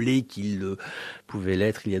accablés qu'ils pouvaient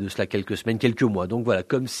l'être il y a de cela quelques semaines, quelques mois. Donc voilà,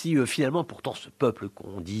 comme si finalement, pourtant ce peuple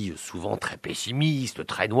qu'on dit souvent très pessimiste,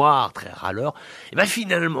 très noir, très râleur, et ben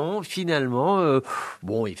finalement,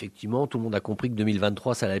 bon, effectivement, tout le monde a compris que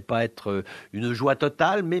 2023, ça n'allait pas être une joie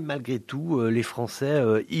totale, mais malgré tout, les Français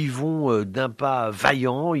y vont d'un pas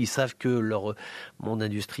vaillant. Ils savent que leur monde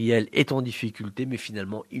industriel est en difficulté, mais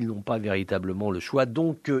finalement, ils n'ont pas véritablement le choix.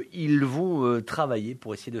 Donc, ils vont travailler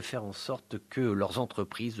pour essayer de faire en sorte que leurs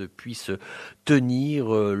entreprises puissent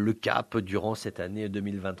tenir le cap durant cette année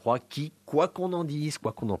 2023 qui, quoi qu'on en dise,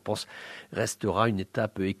 quoi qu'on en pense, restera une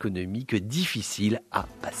étape économique difficile à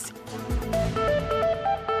passer.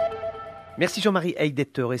 Merci Jean Marie Heydt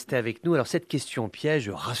d'être resté avec nous. Alors cette question piège,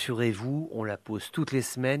 rassurez-vous, on la pose toutes les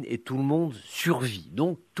semaines et tout le monde survit.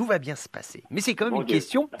 Donc tout va bien se passer. Mais c'est quand même une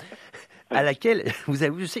question à laquelle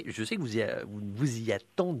je sais que vous y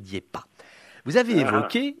attendiez pas. Vous avez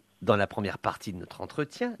évoqué dans la première partie de notre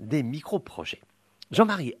entretien des micro-projets. Jean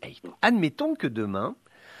Marie Heydt, admettons que demain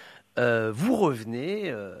vous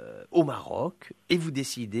revenez au Maroc et vous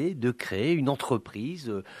décidez de créer une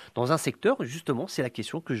entreprise dans un secteur, justement, c'est la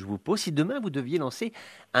question que je vous pose. Si demain vous deviez lancer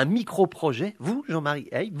un micro-projet, vous, Jean Marie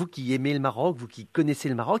Heydt, vous qui aimez le Maroc, vous qui connaissez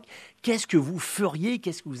le Maroc, qu'est-ce que vous feriez,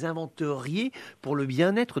 qu'est-ce que vous inventeriez pour le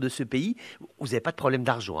bien-être de ce pays? Vous n'avez pas de problème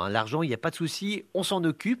d'argent, l'argent, il n'y a pas de souci, on s'en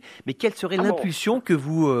occupe, mais quelle serait l'impulsion que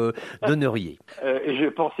vous donneriez? Je ne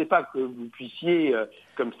pensais pas que vous puissiez...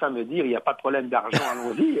 comme ça me dire, il n'y a pas de problème d'argent,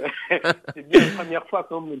 allons-y. C'est bien la première fois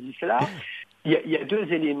qu'on me dit cela. Il y a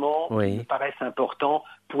deux éléments qui me paraissent importants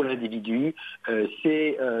pour l'individu.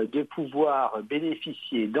 C'est de pouvoir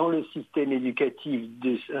bénéficier dans le système éducatif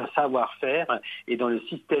d'un savoir-faire et dans le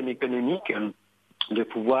système économique de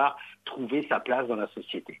pouvoir trouver sa place dans la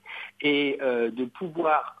société. Et de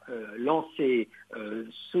pouvoir lancer,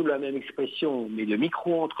 sous la même expression, mais de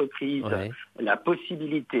micro-entreprises, la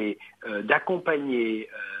possibilité d'accompagner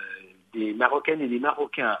des Marocaines et des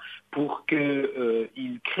Marocains pour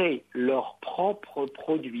qu'ils créent leurs propres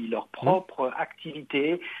produits, leur propre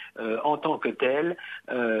activité en tant que telle.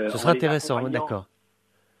 Ce serait intéressant, d'accord.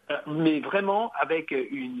 Mais vraiment avec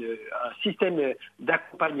un système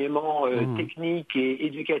d'accompagnement technique et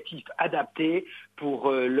éducatif adapté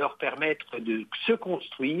pour leur permettre de se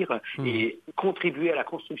construire et contribuer à la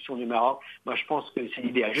construction du Maroc. Moi, je pense que c'est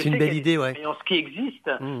l'idéal. C'est une belle idée, ouais. Ce qui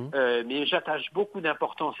existe, mais j'attache beaucoup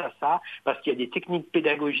d'importance à ça parce qu'il y a des techniques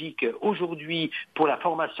pédagogiques aujourd'hui pour la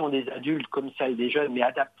formation des adultes comme ça et des jeunes, mais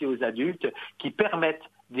adaptées aux adultes, qui permettent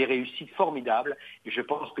des réussites formidables. Et je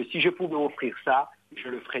pense que si je pouvais offrir ça, je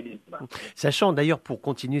le ferai dès demain. Sachant d'ailleurs, pour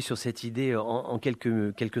continuer sur cette idée en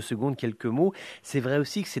quelques secondes, quelques mots, c'est vrai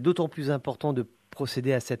aussi que c'est d'autant plus important de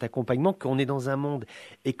procéder à cet accompagnement qu'on est dans un monde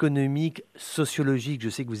économique, sociologique. Je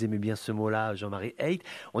sais que vous aimez bien ce mot-là, Jean Marie Heydt.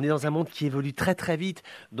 On est dans un monde qui évolue très très vite.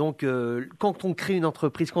 Donc quand on crée une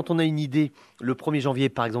entreprise, quand on a une idée le 1er janvier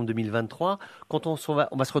par exemple 2023, quand on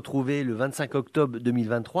va se retrouver le 25 octobre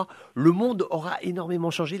 2023, le monde aura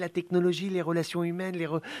énormément changé, la technologie, les relations humaines, les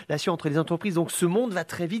relations entre les entreprises. Donc ce monde va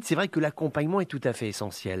très vite. C'est vrai que l'accompagnement est tout à fait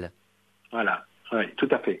essentiel. Voilà, oui, tout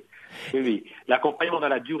à fait. Oui. L'accompagnement dans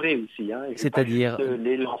la durée aussi. C'est-à-dire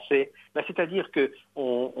les lancer. C'est-à-dire que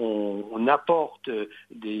on apporte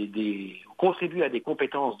on contribue à des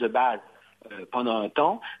compétences de base pendant un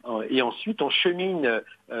temps, et ensuite on chemine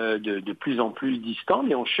de plus en plus distant,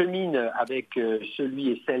 mais on chemine avec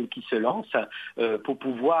celui et celle qui se lance pour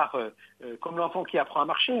pouvoir, comme l'enfant qui apprend à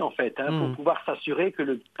marcher en fait, pour pouvoir s'assurer que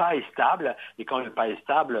le pas est stable, et quand le pas est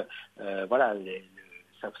stable,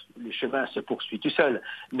 le chemin se poursuit tout seul.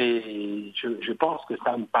 Mais je pense que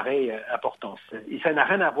ça me paraît important. Et ça n'a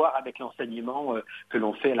rien à voir avec l'enseignement que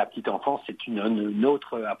l'on fait à la petite enfance. C'est une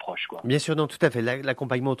autre approche, quoi. Bien sûr, non, tout à fait.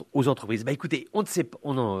 L'accompagnement aux entreprises. Écoutez, on ne sait pas.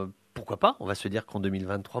 Pourquoi pas? On va se dire qu'en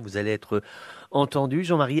 2023, vous allez être entendu.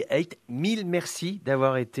 Jean Marie Heydt, mille merci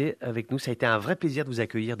d'avoir été avec nous. Ça a été un vrai plaisir de vous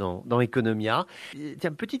accueillir dans Economia.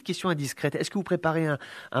 Tiens, petite question indiscrète. Est-ce que vous préparez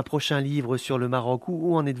un prochain livre sur le Maroc?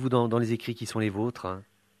 Où en êtes-vous dans les écrits qui sont les vôtres?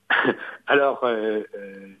 Alors,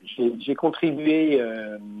 j'ai contribué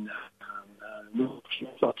à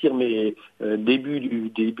sortir mes début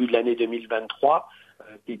de l'année 2023,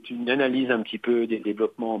 qui est une analyse un petit peu des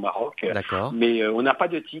développements au Maroc. D'accord. Mais on n'a pas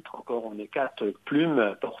de titre encore, on est 4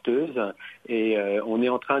 plumes porteuses et on est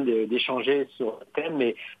en train d'échanger sur le thème,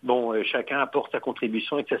 mais bon, chacun apporte sa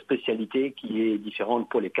contribution avec sa spécialité qui est différente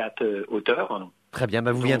pour les 4 auteurs. Très bien,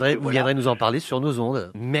 vous viendrez nous en parler sur nos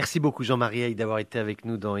ondes. Merci beaucoup Jean-Marie Heydt d'avoir été avec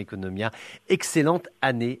nous dans Economia. Excellente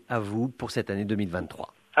année à vous pour cette année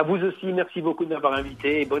 2023. À vous aussi, merci beaucoup de m'avoir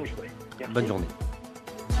invité et bonne journée. Merci. Bonne journée.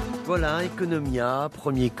 Voilà, Economia,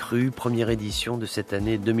 premier cru, première édition de cette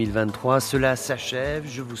année 2023. Cela s'achève.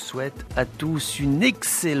 Je vous souhaite à tous une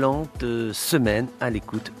excellente semaine à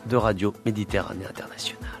l'écoute de Radio Méditerranée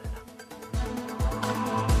Internationale.